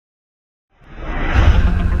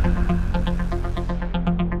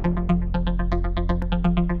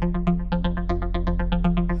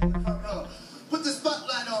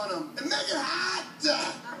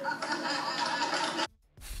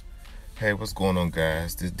what's going on,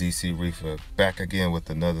 guys? This DC Reefer back again with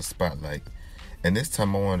another spotlight, and this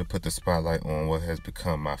time I wanted to put the spotlight on what has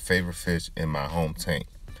become my favorite fish in my home tank.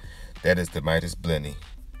 That is the Midas Blenny.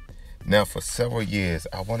 Now, for several years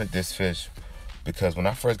I wanted this fish because when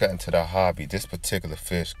I first got into the hobby, this particular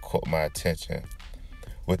fish caught my attention.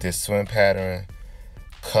 With its swim pattern,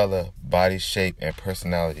 color, body shape, and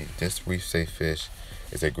personality, this reef safe fish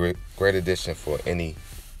is a great addition for any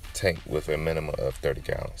tank with a minimum of 30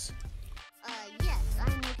 gallons. Yes,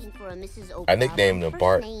 I'm looking for a Mrs. I nicknamed him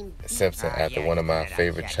Bart Simpson after one of my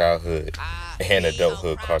favorite childhood and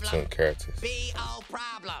adulthood cartoon characters. B.O.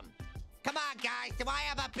 problem. Come on, guys, do I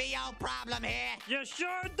have a B.O. problem here? You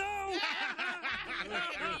sure do!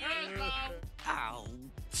 Oh,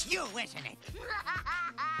 it's you, isn't it?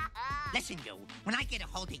 Listen, you, when I get a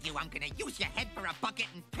hold of you, I'm gonna use your head for a bucket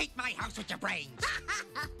and paint my house with your brains.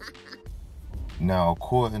 Now,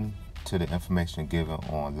 according to the information given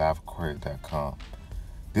on liveaquarium.com,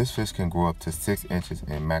 this fish can grow up to 6 inches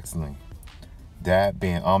in max length, that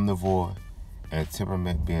being omnivore and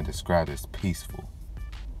temperament being described as peaceful.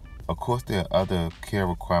 Of course, there are other care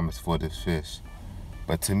requirements for this fish,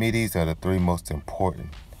 but to me these are the 3 most important.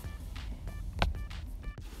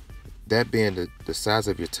 That being the size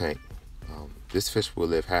of your tank. This fish will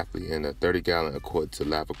live happily in a 30-gallon according to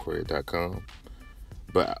liveaquarium.com.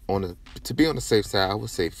 But to be on the safe side, I would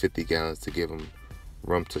say 50 gallons to give him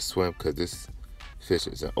room to swim, because this fish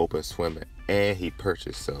is an open swimmer and he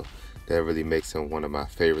perches, so that really makes him one of my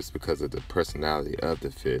favorites because of the personality of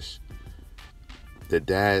the fish. The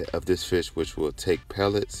diet of this fish, which will take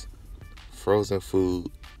pellets, frozen food,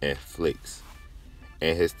 and flakes,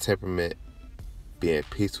 and his temperament being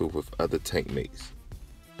peaceful with other tank mates.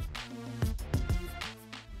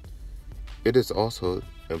 It is also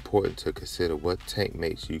important to consider what tank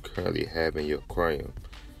mates you currently have in your aquarium,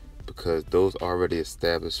 because those already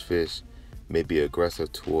established fish may be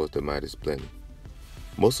aggressive towards the Midas Blenny.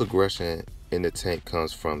 Most aggression in the tank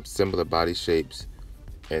comes from similar body shapes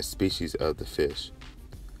and species of the fish.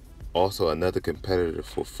 Also, another competitor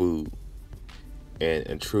for food and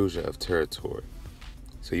intrusion of territory.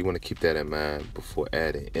 So you want to keep that in mind before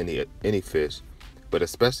adding any fish, but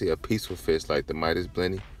especially a peaceful fish like the Midas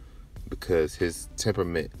Blenny, because his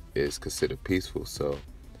temperament is considered peaceful, so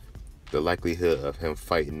the likelihood of him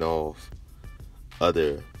fighting off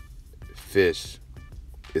other fish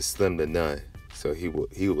is slim to none. So he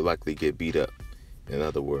would likely get beat up, in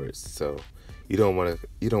other words. So you don't want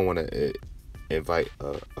to invite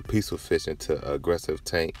a peaceful fish into an aggressive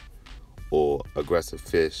tank or aggressive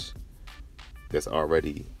fish that's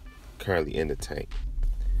already currently in the tank,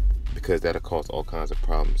 because that'll cause all kinds of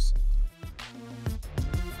problems.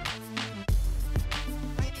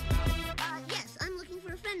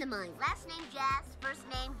 Mine. Last name Jazz, first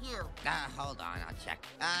name Hugh. Hold on, I'll check.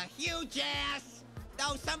 Hugh Jazz!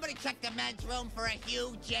 No, somebody check the men's room for a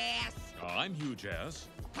Hugh Jazz. I'm Hugh Jazz.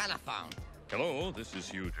 Telephone. Hello, this is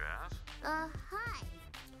Hugh Jazz. Hi.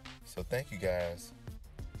 So thank you guys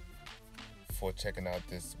for checking out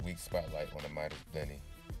this week's spotlight on the Midas Blenny,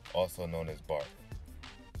 also known as Bart.